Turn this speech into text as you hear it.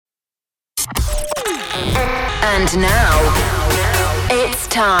And now, it's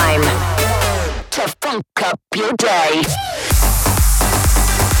time to funk up your day.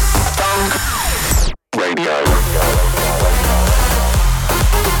 Funk Radio.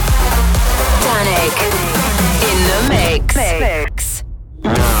 Danik in the mix.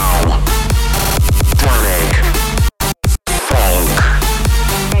 Now, Danik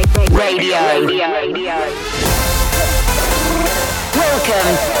Funk Radio.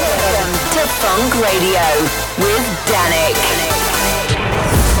 Welcome to Funk Radio with Danik.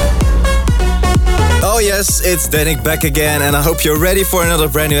 Oh yes, it's Danik back again, and I hope you're ready for another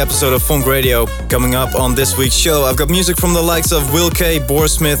brand new episode of Funk Radio. Coming up on this week's show, I've got music from the likes of Will K,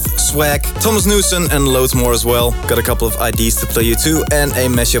 Borsmith, Swag, Thomas Newson, and loads more as well. Got a couple of IDs to play you too, and a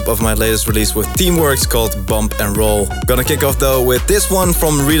mashup of my latest release with Teamworks called Bump and Roll. Gonna kick off though with this one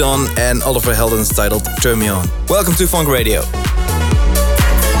from Read On and Oliver Heldens titled Turn Me On. Welcome to Funk Radio.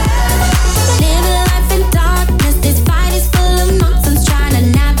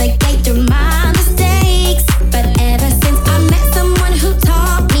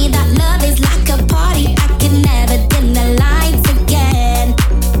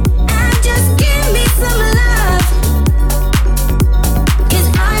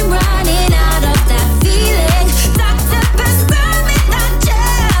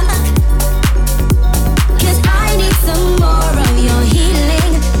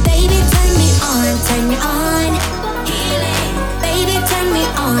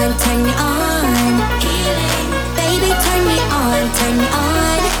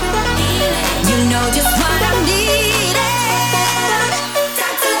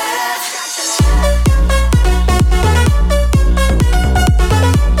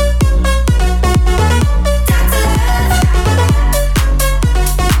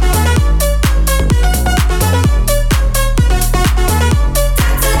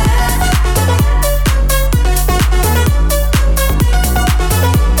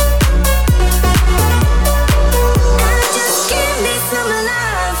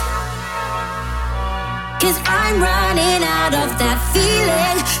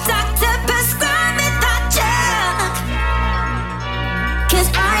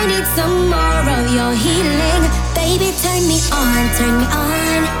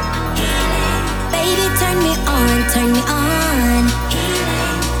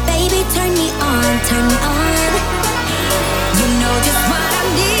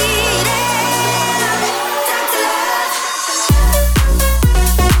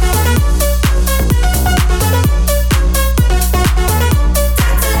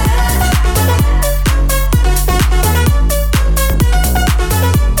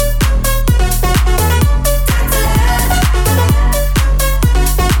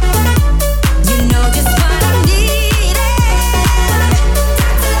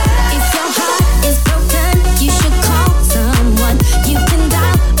 If your heart is broken,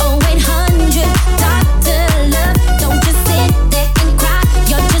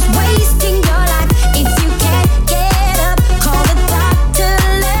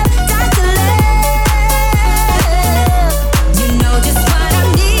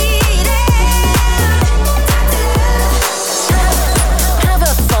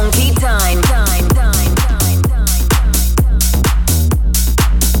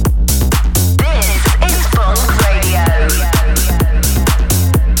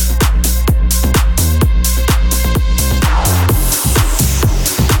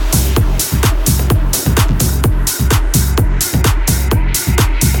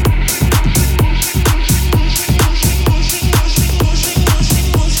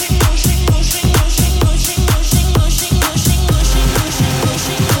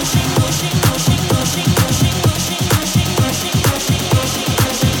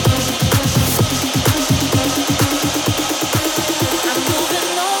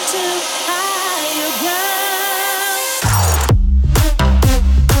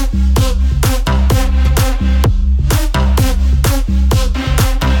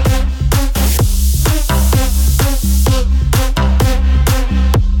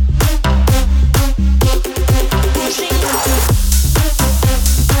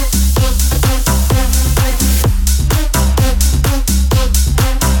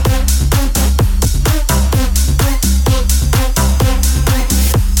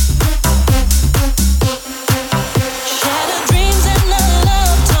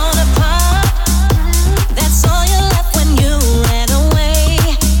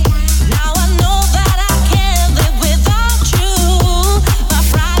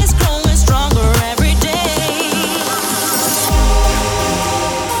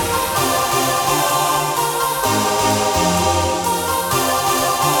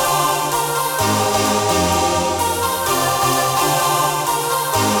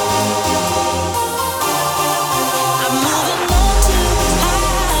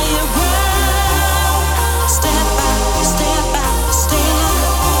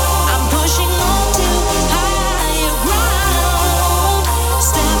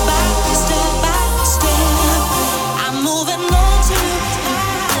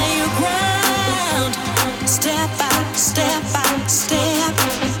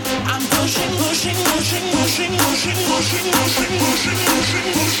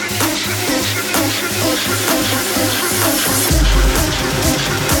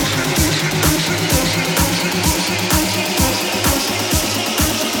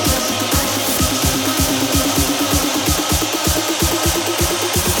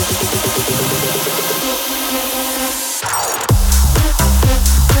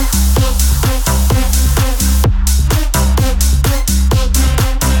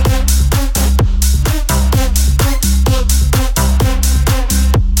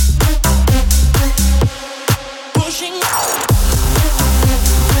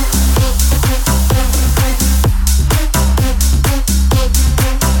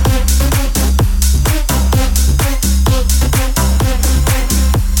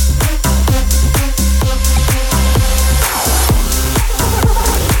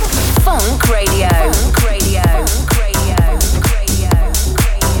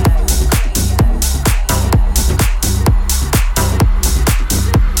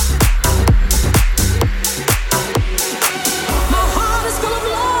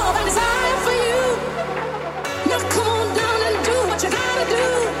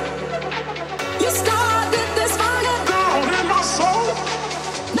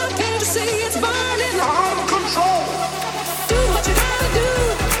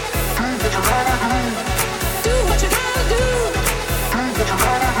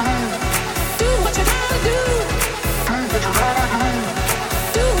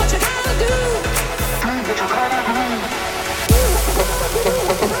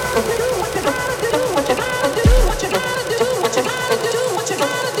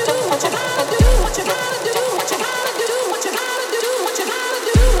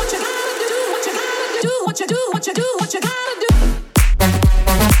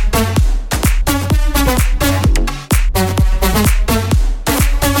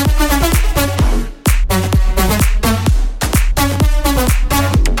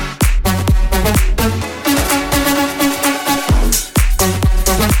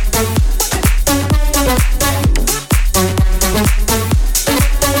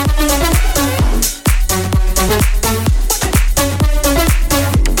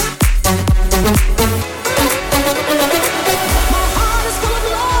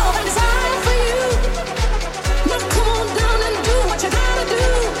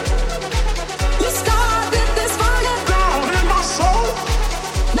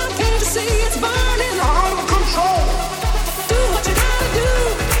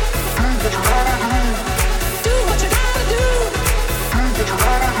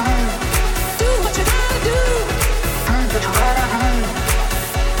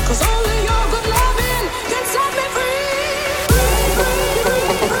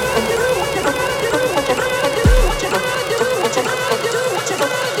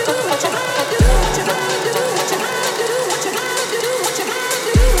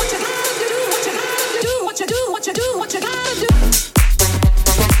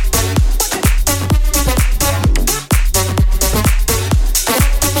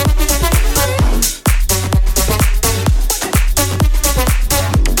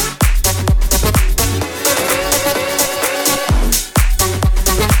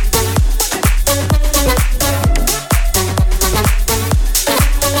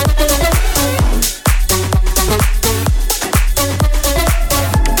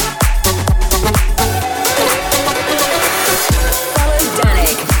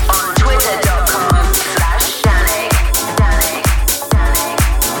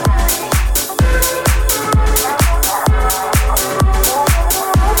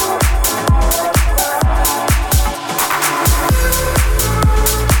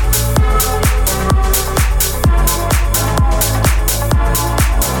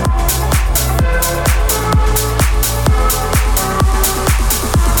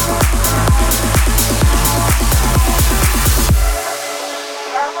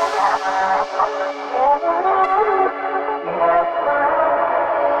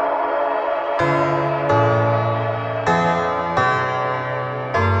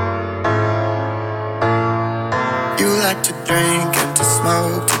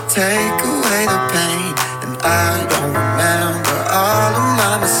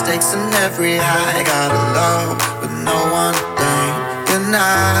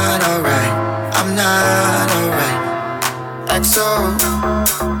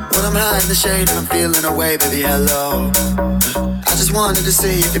 To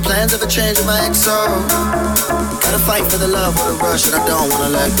see if your plans ever change with my XO. Gotta fight for the love or the rush, and I don't wanna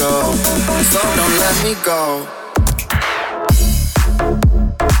let go. So don't let me go.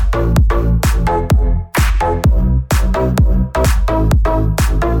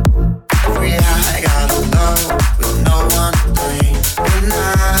 Every eye got a love with no one.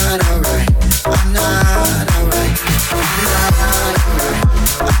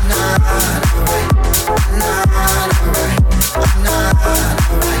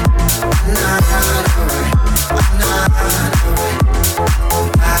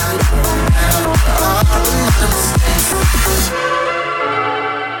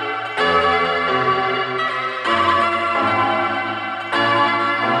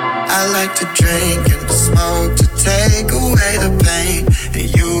 I like to drink and to smoke to take away the pain.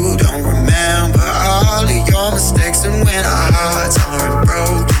 And you don't remember all of your mistakes. And when our hearts aren't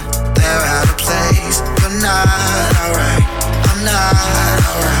broken, they're out of place. But not alright, I'm not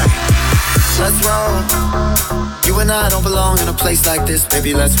alright. Let's roll. You and I don't belong in a place like this,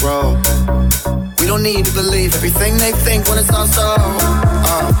 baby, let's roll. We don't need to believe everything they think when it's all so.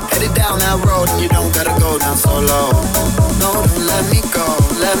 Headed down that road and you don't gotta go down so low. No, don't let me go,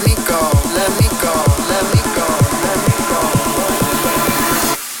 let me go, let me go, let me go, let me go.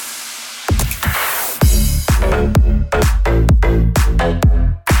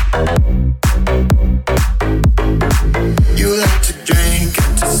 You like to drink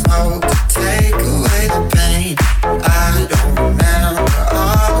and to smoke to take away the pain. I don't remember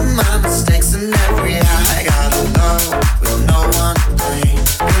all of my mistakes and every high I got alone with no one to blame.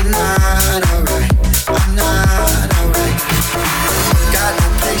 I'm not alright, I'm not alright. Got no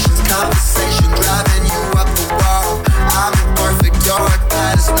patience, conversation driving you up the wall. I'm imperfect, you're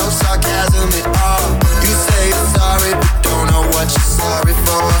bad, there's no sarcasm at all. You say you're sorry, but don't know what you're sorry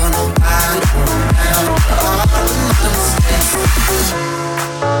for. No, I don't remember all of my mistakes.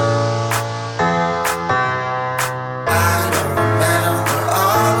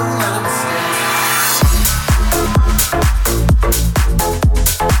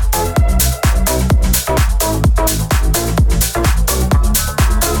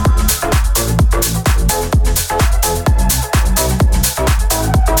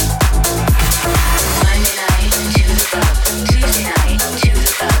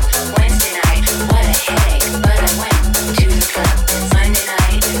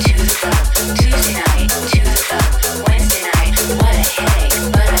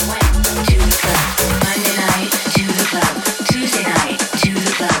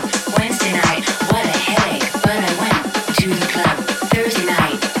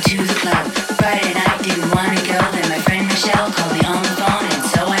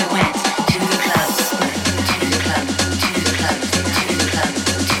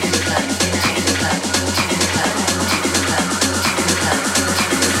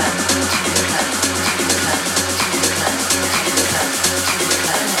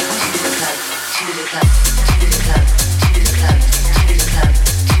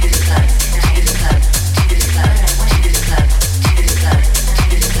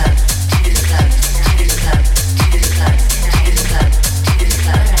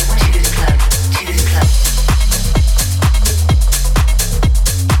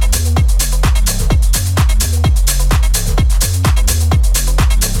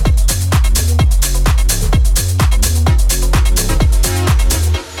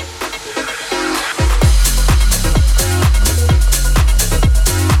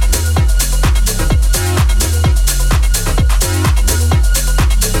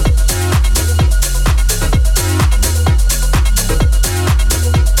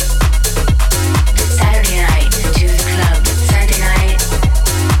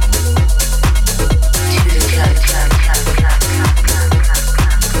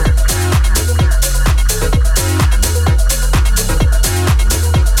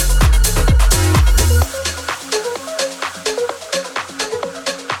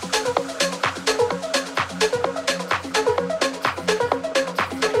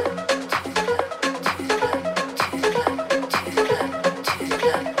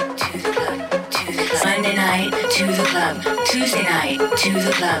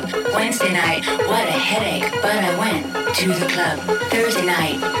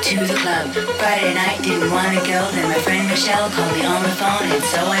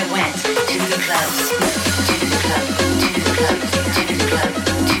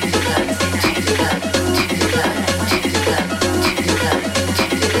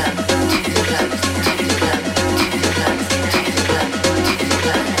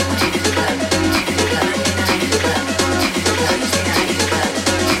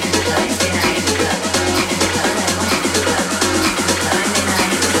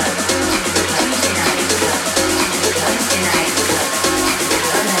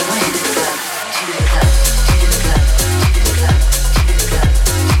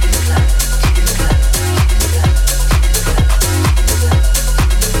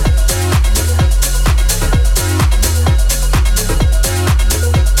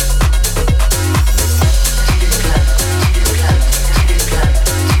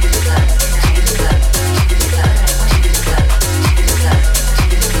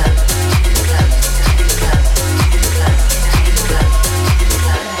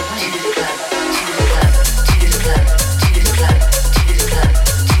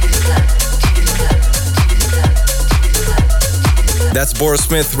 Boris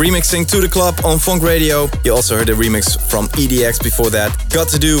Smith remixing To The Club on Funk Radio. You also heard a remix from EDX before that. Got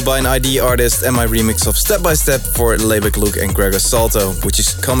To Do by an ID artist, and my remix of Step by Step for Leibek Luke and Gregor Salto, which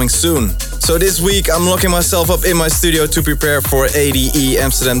is coming soon. So this week I'm locking myself up in my studio to prepare for ADE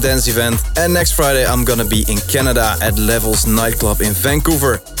Amsterdam Dance Event. And next Friday I'm gonna be in Canada at Levels Nightclub in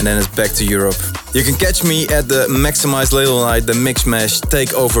Vancouver. And then it's back to Europe. You can catch me at the Maximize Ladle Night, the Mix Mash,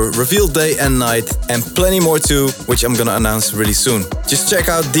 Takeover, Reveal Day and Night, and plenty more too, which I'm gonna announce really soon. Just check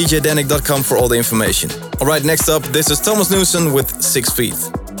out djdanik.com for all the information. Alright, next up, this is Thomas Newson with 6 Feet.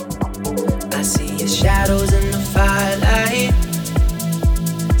 I see your shadows in the firelight,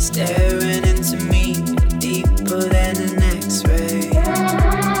 staring into me deeper than an X-ray.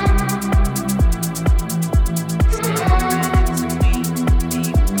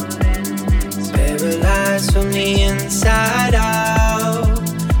 Paralyzed from the inside out,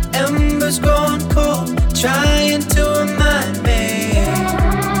 embers growing cold, trying to remind me,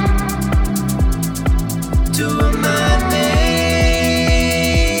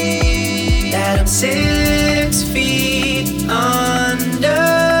 that I'm 6 feet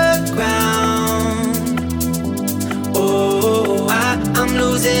underground. Oh, I'm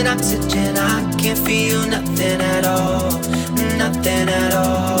losing oxygen, I can't feel nothing at all, nothing at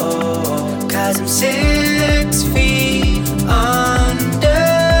all. 'Cause I'm 6 feet underground.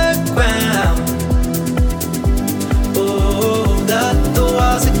 Oh, the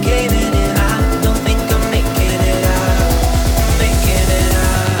walls are caving in. I don't think I'm making it out, making it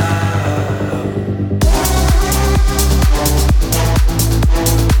out.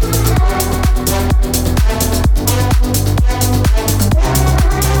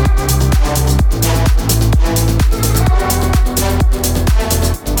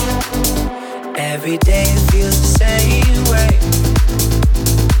 Every day it feels the same way.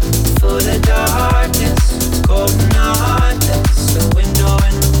 Full of darkness, cold and heartless. A window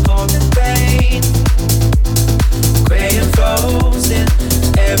in the pouring rain, gray and frozen.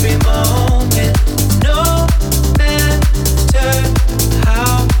 Every moment, no matter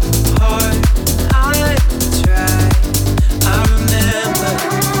how hard I try. I remember,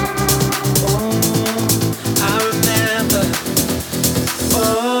 oh, I remember,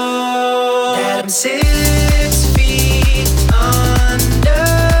 oh, that I'm 6 feet underground.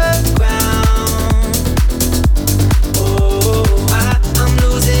 Oh, I'm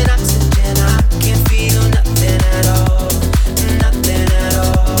losing oxygen, I can't feel nothing at all, nothing at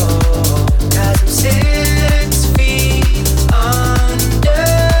all. 'Cause I'm 6 feet underground.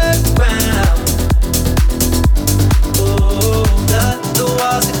 Oh, the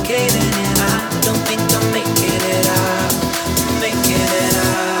walls are caving in. I don't think I'm making it out, making it out.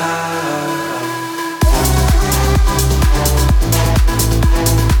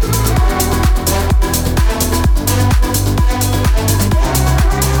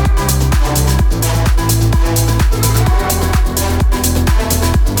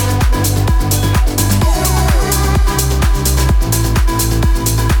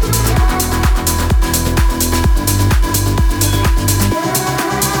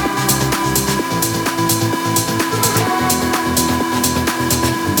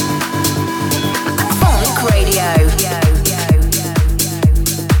 Funk Radio.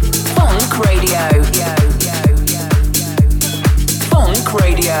 Funk Radio. Funk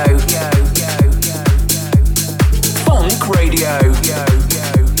Radio. Funk Radio.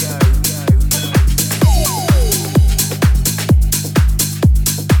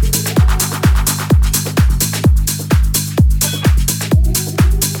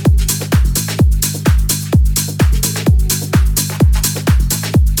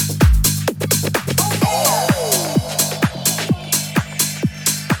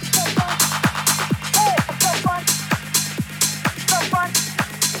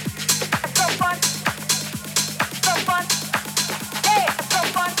 Hey!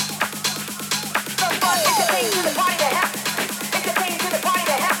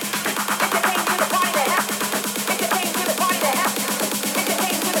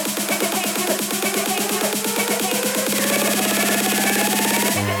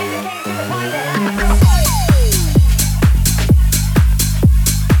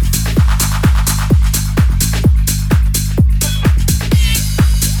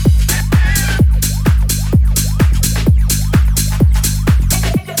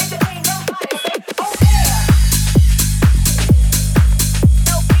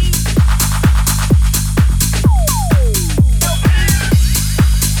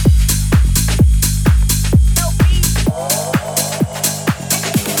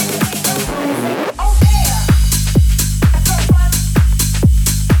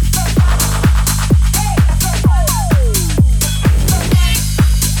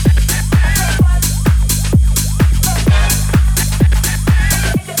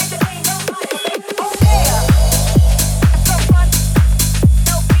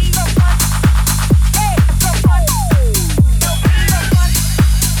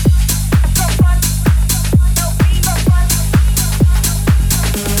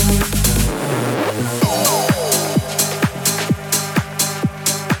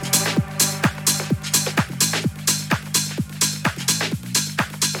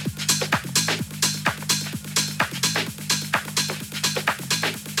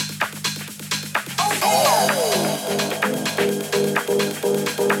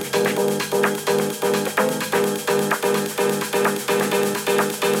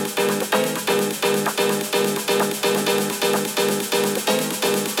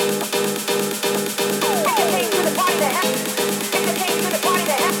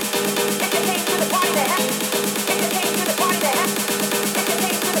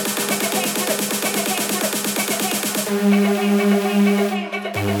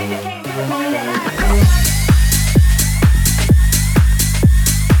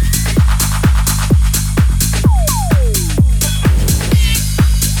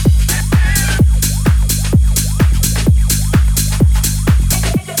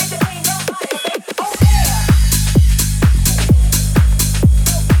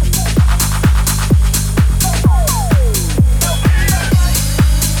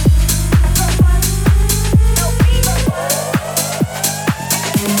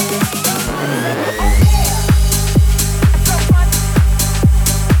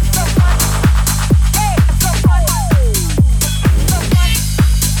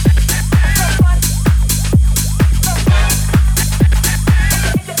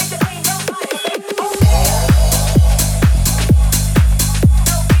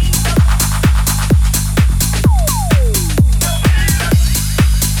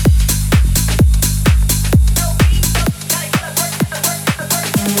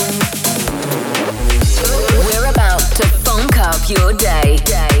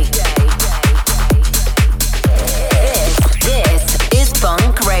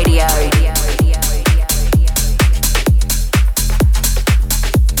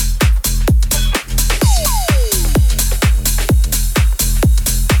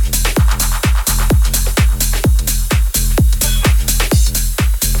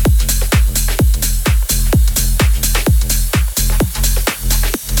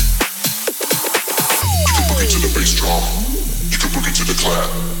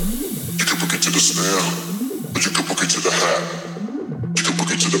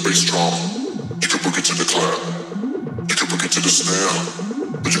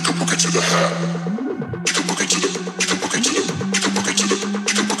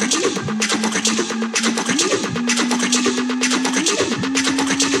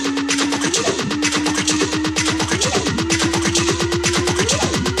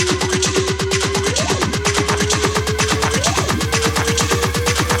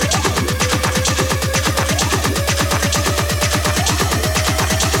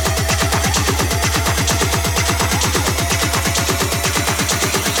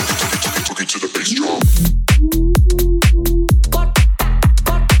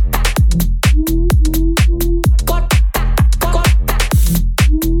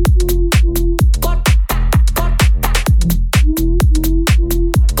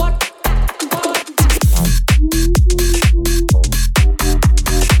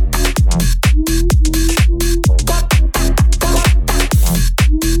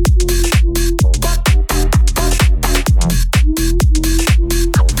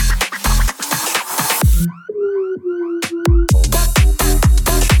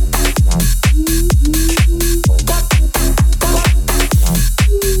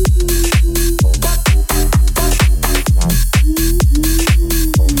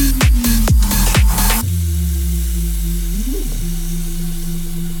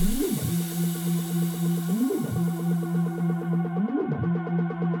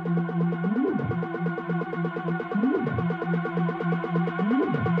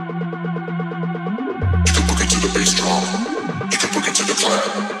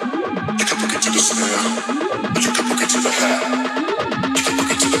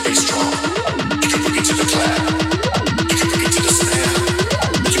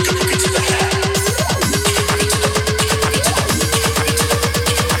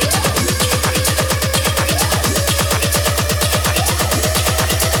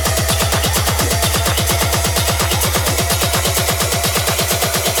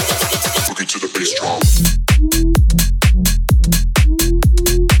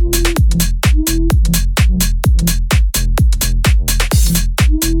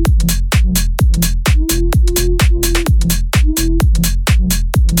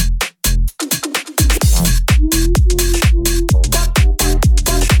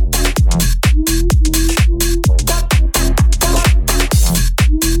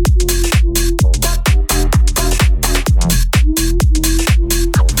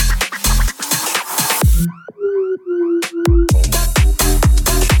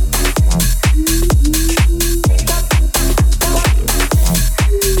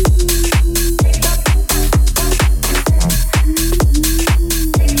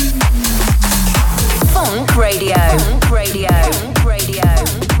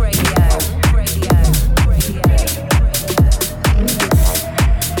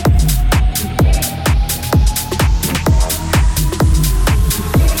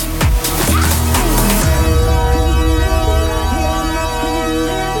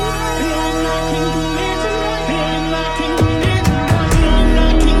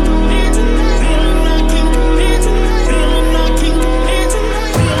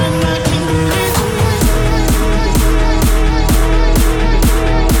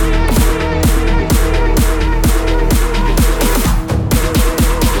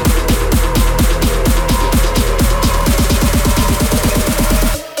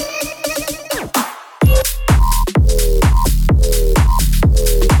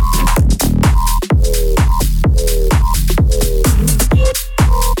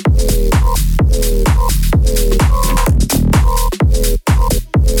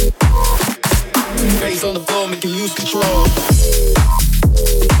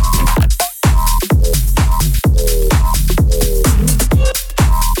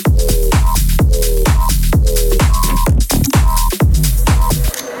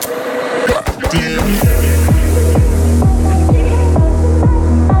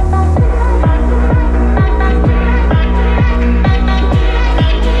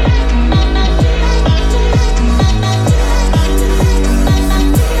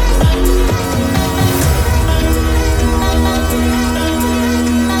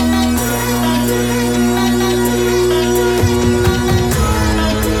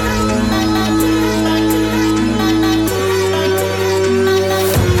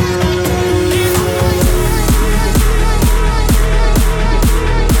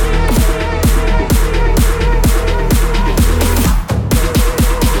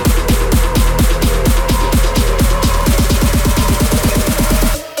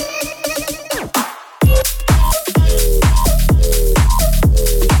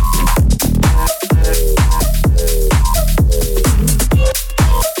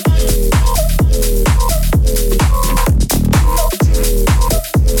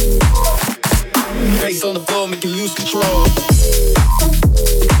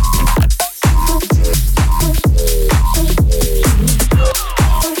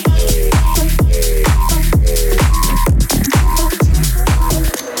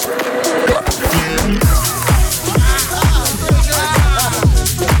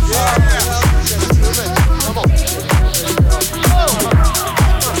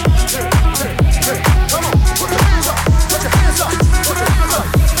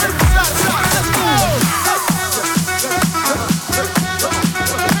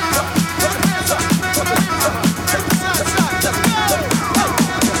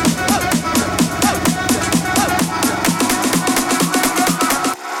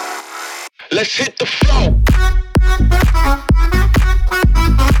 Let's hit the floor.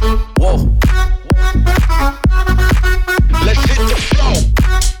 Whoa. Let's hit the floor.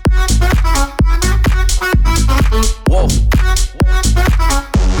 Whoa.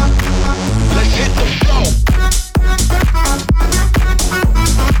 Let's hit the floor.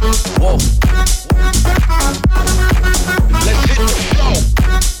 Whoa. Let's hit the floor.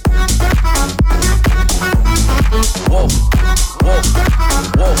 Whoa. Whoa.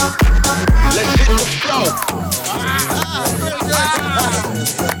 Whoa. Let's hit the floor.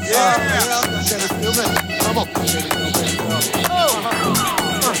 Come on.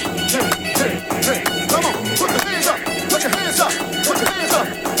 Come on. Put your hands up. Put your hands up. Put your hands up.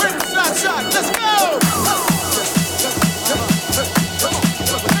 Bring the side shot. Let's go. Come on.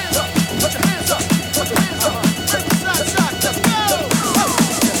 Put your hands up. Put your hands up. Put your hands up. Bring the side shot. Let's go.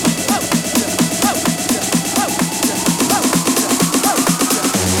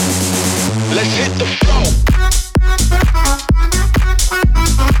 Let's hit the floor.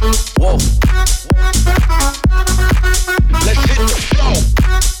 Whoa. Let's hit the floor.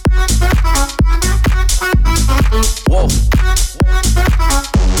 Whoa.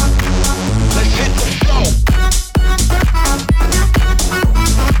 Let's hit the floor.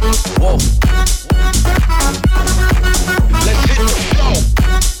 Whoa. Let's hit the floor.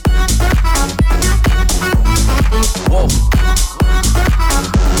 Whoa.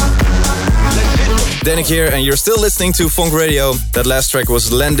 Danik here, and you're still listening to Funk Radio. That last track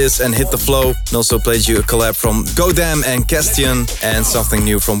was Landis and Hit the Flow, and also played you a collab from Godam and Castian, and something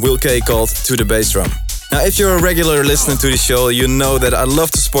new from Will K called To The Bass Drum. Now, if you're a regular listener to the show, you know that I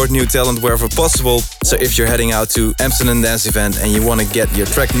love to support new talent wherever possible. So if you're heading out to Amsterdam Dance Event and you want to get your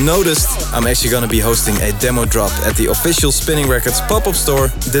track noticed, I'm actually going to be hosting a demo drop at the official Spinning Records pop-up store.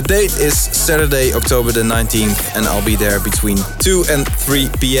 The date is Saturday, October the 19th, and I'll be there between 2 and 3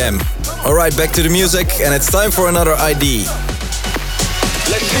 p.m. Alright, back to the music, and it's time for another ID.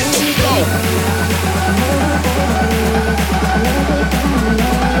 Let's hit the floor.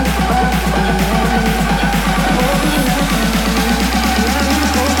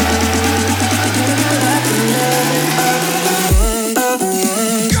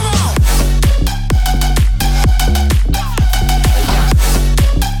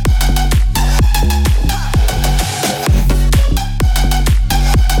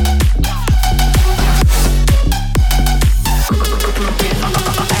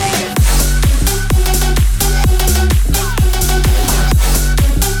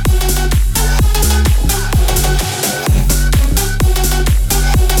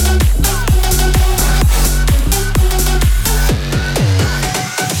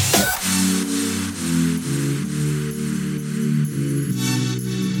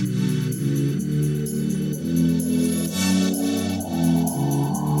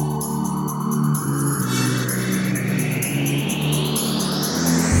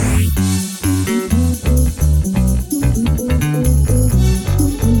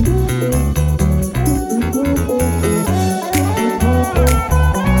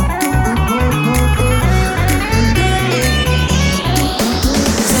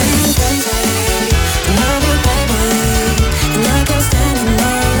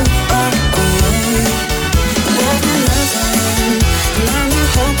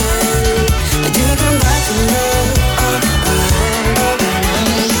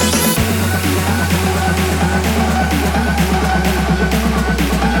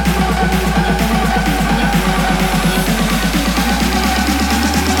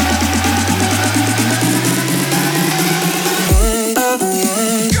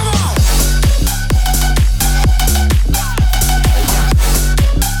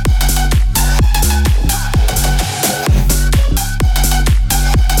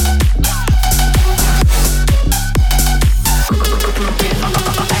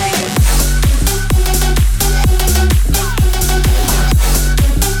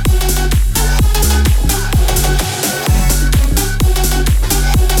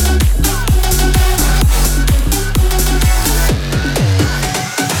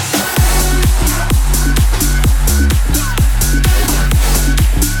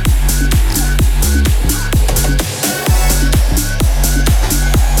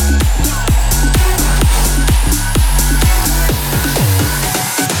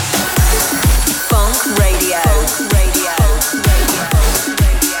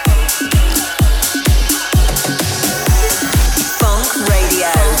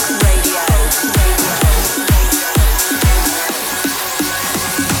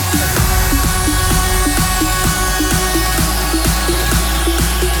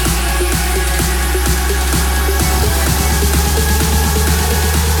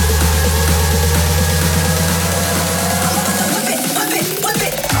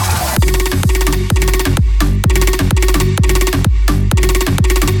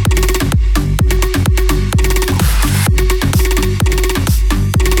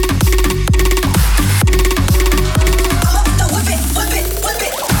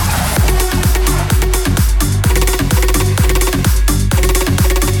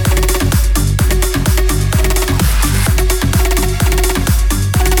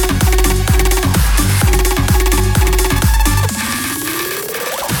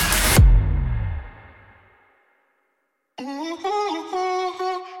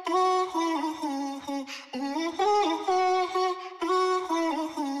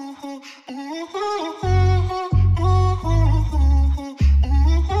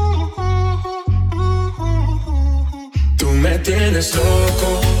 tienes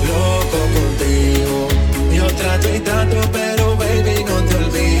loco, loco contigo. Yo trato y trato, pero baby no te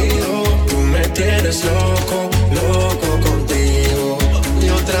olvido. Tú me tienes loco, loco contigo.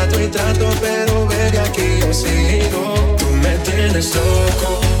 Yo trato y trato, pero baby aquí yo sigo. Tú me tienes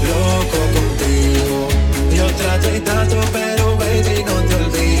loco, loco contigo. Yo trato y trato, pero baby no te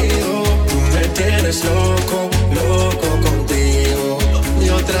olvido. Tú me tienes loco, loco contigo.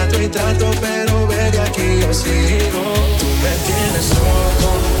 Yo trato y trato, pero baby aquí yo sigo. Tú me tienes loco,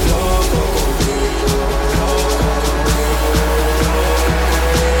 loco contigo, loco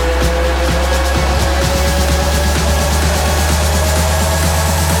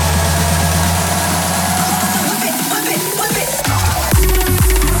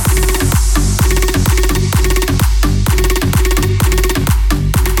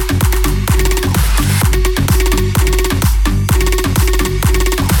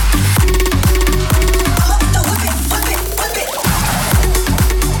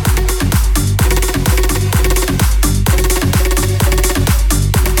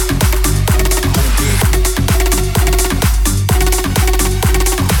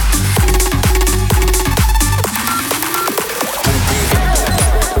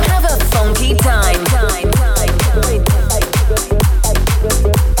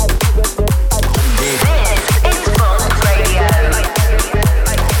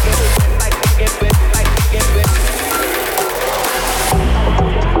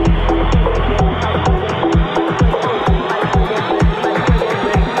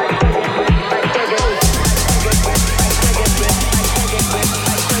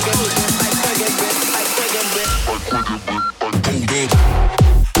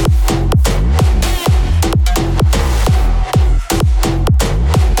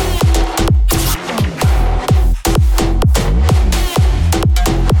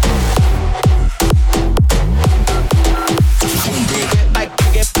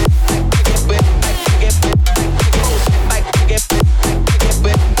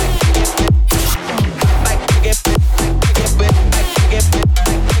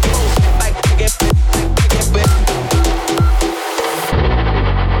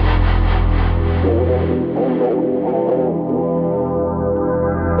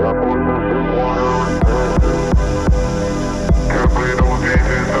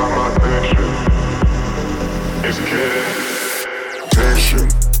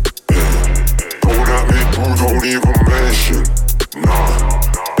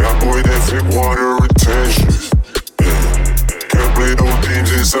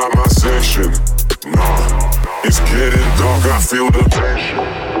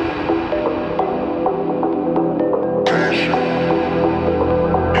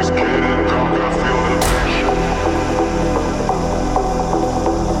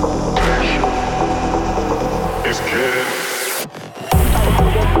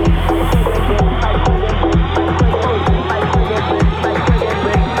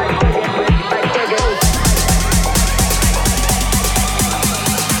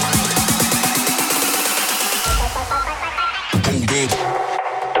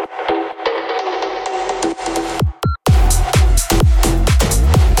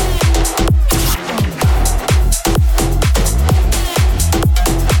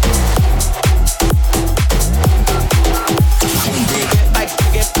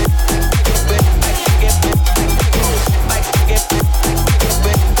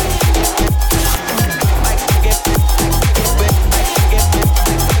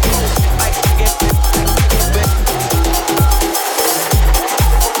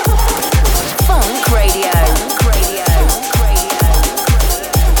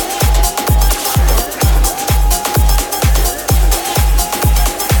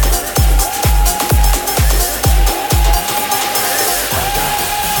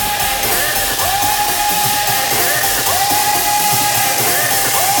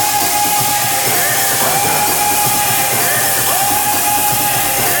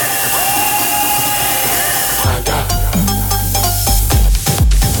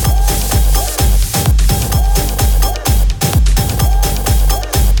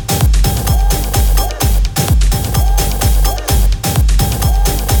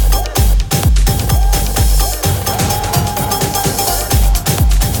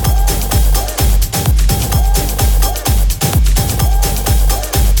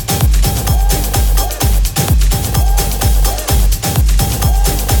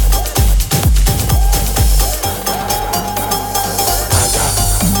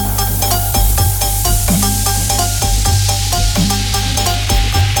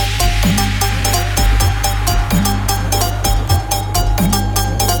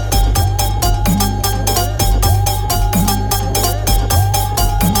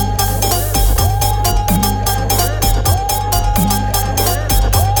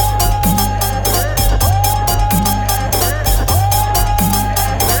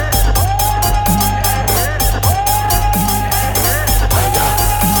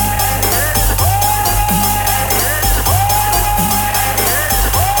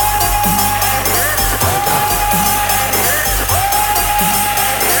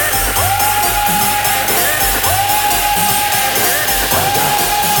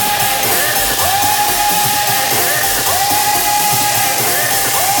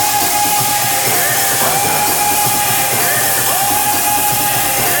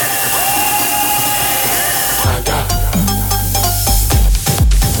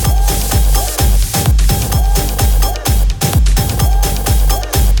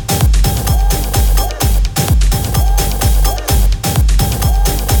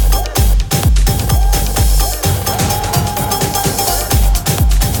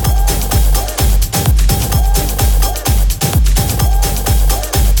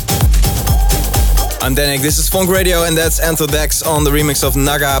I'm Danik, this is Funk Radio, and that's Antodex on the remix of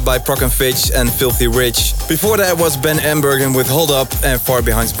Naga by Proc and Fitch and Filthy Rich. Before that was Ben Ambergen with Hold Up, and Far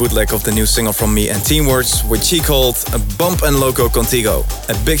Behind's bootleg of the new single from me and Teamwords, which he called Bump and Loco Contigo.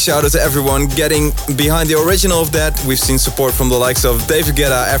 A big shout out to everyone getting behind the original of that. We've seen support from the likes of David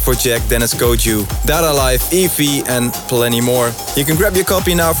Guetta, Afrojack, Dennis Koju, Dada Life, Evie, and plenty more. You can grab your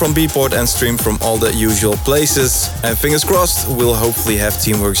copy now from Beatport and stream from all the usual places. And fingers crossed, we'll hopefully have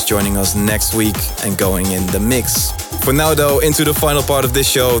Teamworks joining us next week and going in the mix. For now though, into the final part of this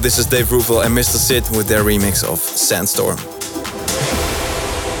show, this is Dave Rufel and Mr. Sid with their remix of Sandstorm.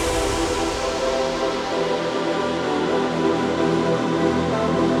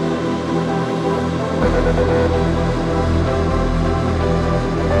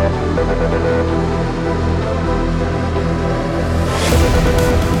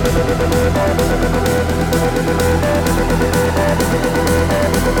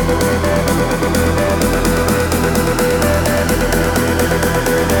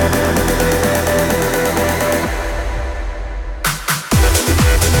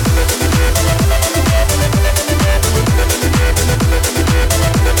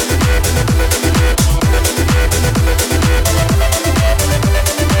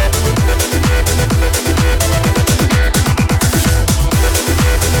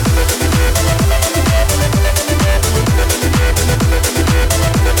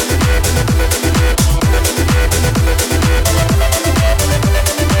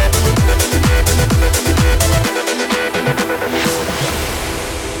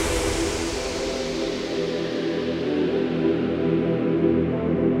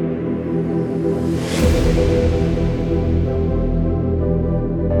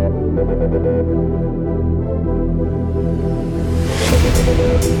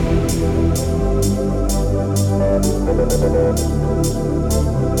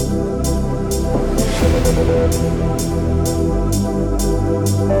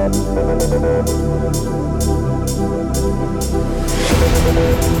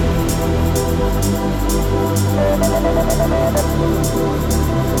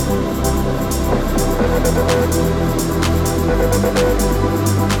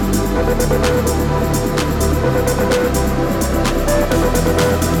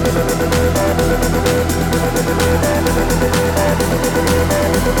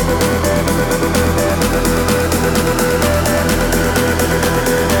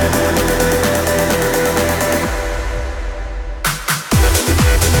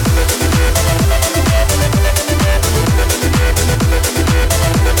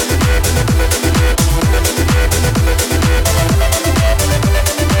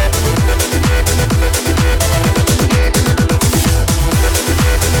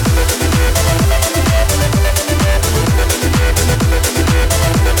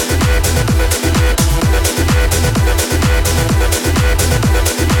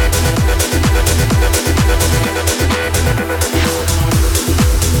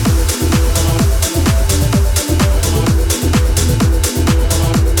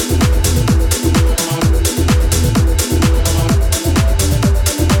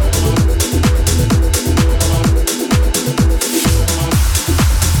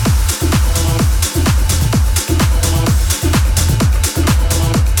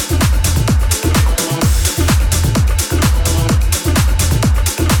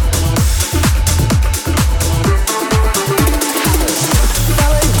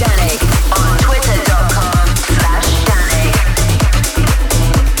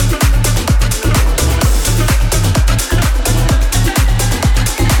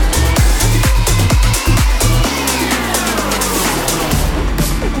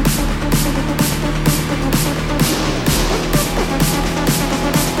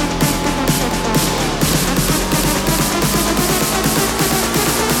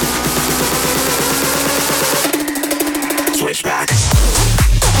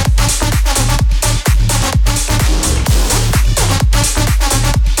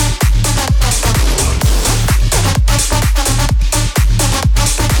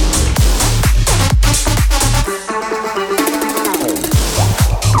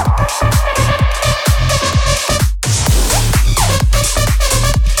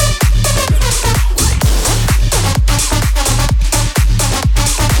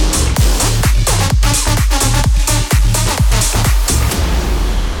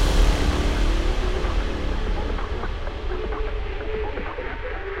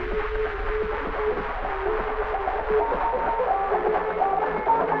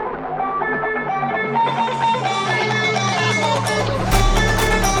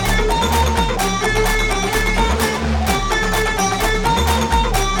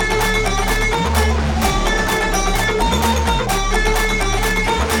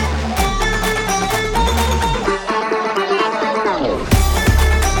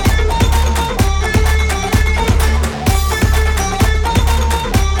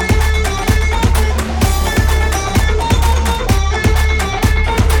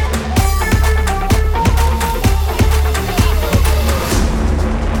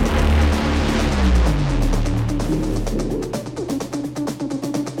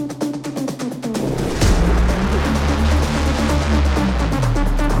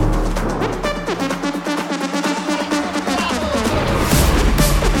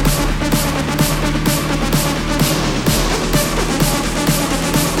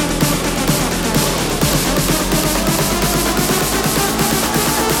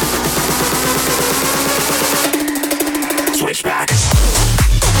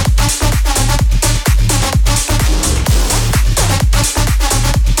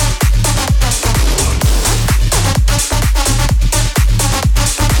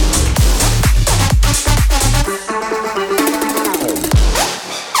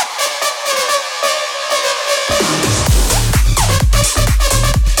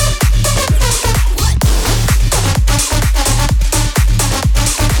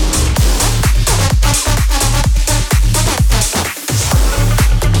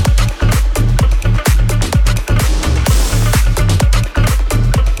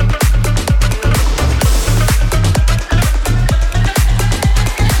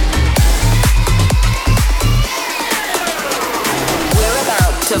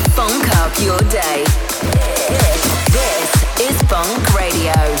 to funk up your day. This is Funk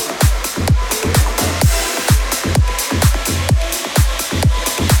Radio.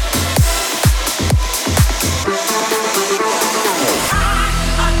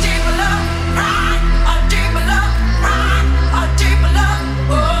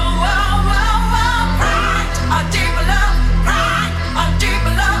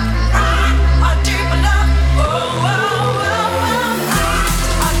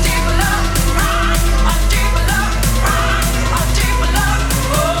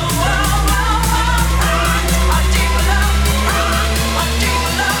 Oh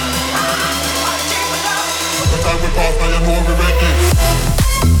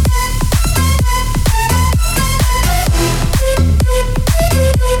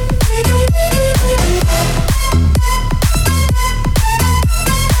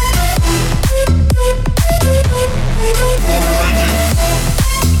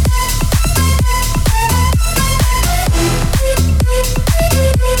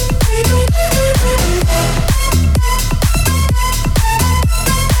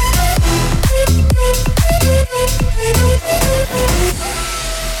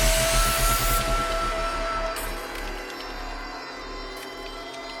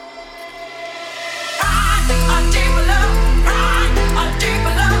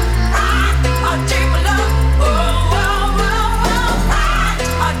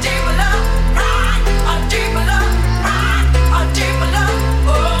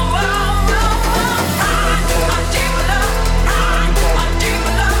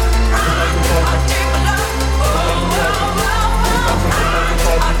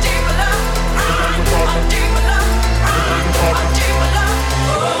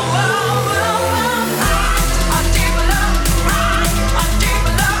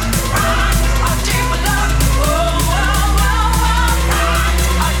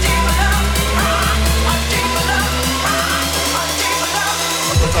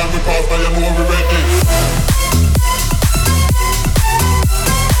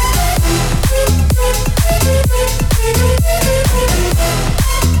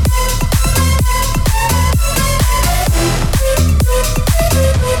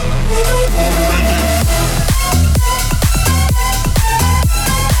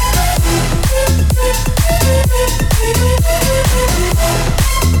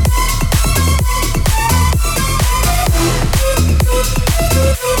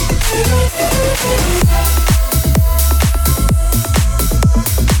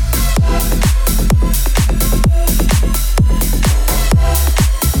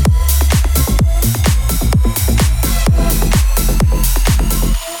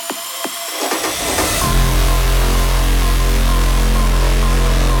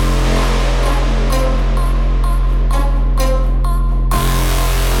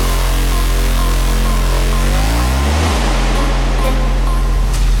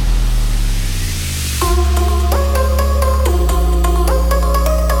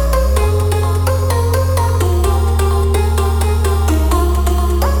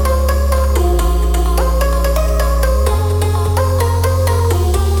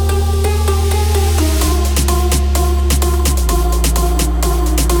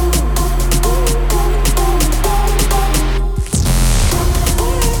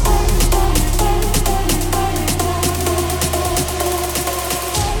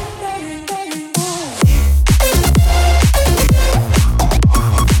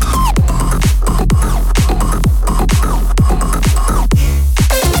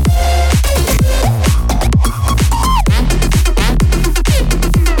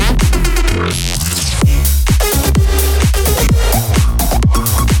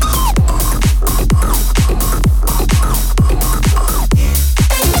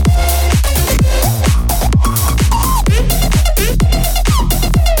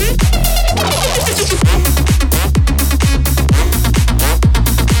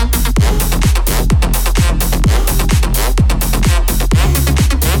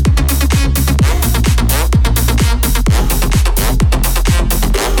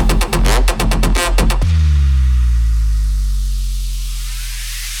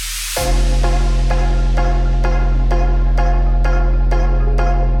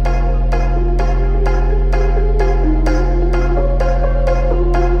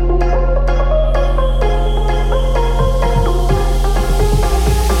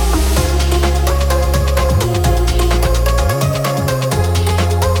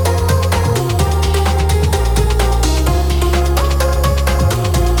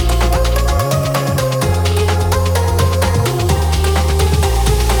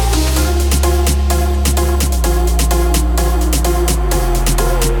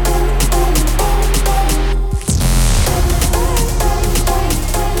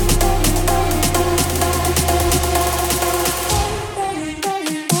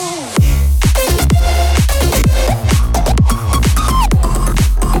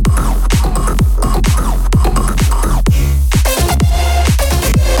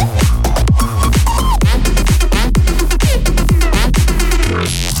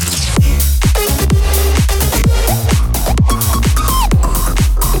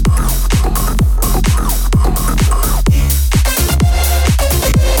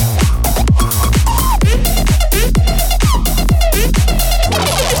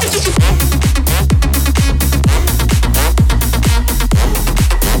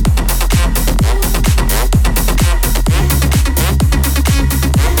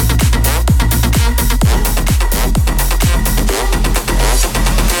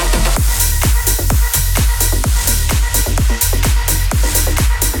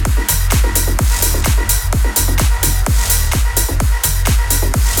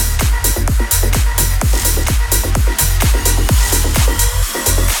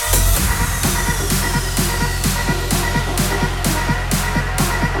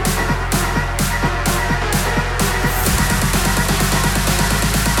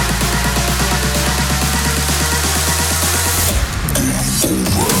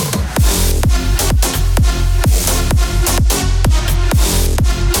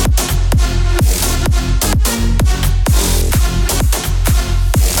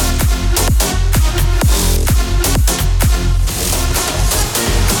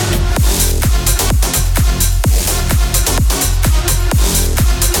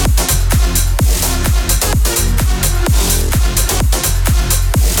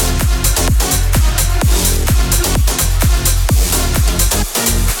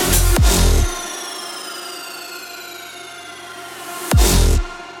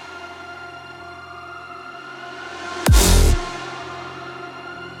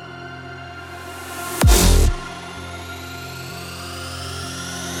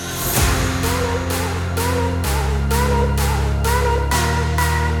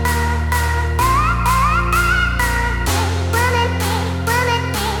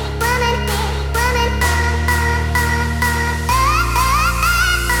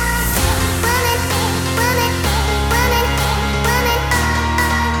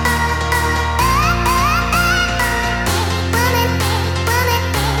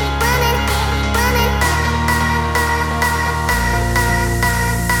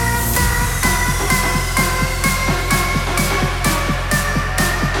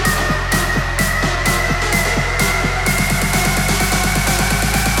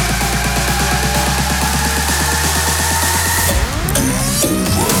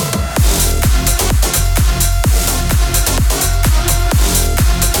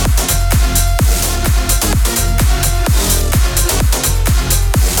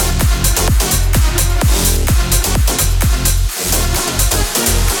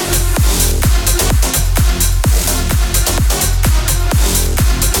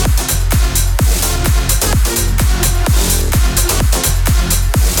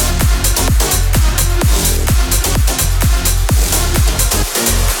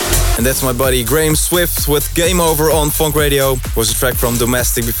that's my buddy Graham Swift with Game Over on Funk Radio. Was a track from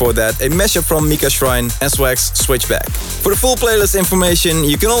Domestic before that, a mashup from Mika Shrine and Swag's Switchback. For the full playlist information,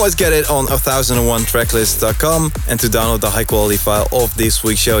 you can always get it on 1001tracklist.com, and to download the high quality file of this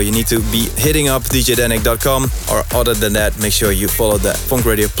week's show, you need to be hitting up djdanik.com, or other than that, make sure you follow the Funk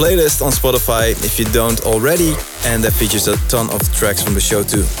Radio playlist on Spotify if you don't already, and that features a ton of tracks from the show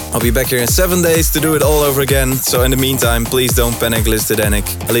too. I'll be back here in 7 days to do it all over again, so in the meantime, please don't panic, listen to Danik.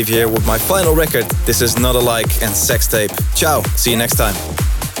 I leave you here with my final record. This is Not Alike and Sex Tape. Ciao, see you next time.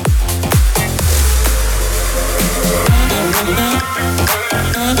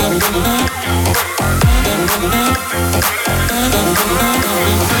 We'll be right back.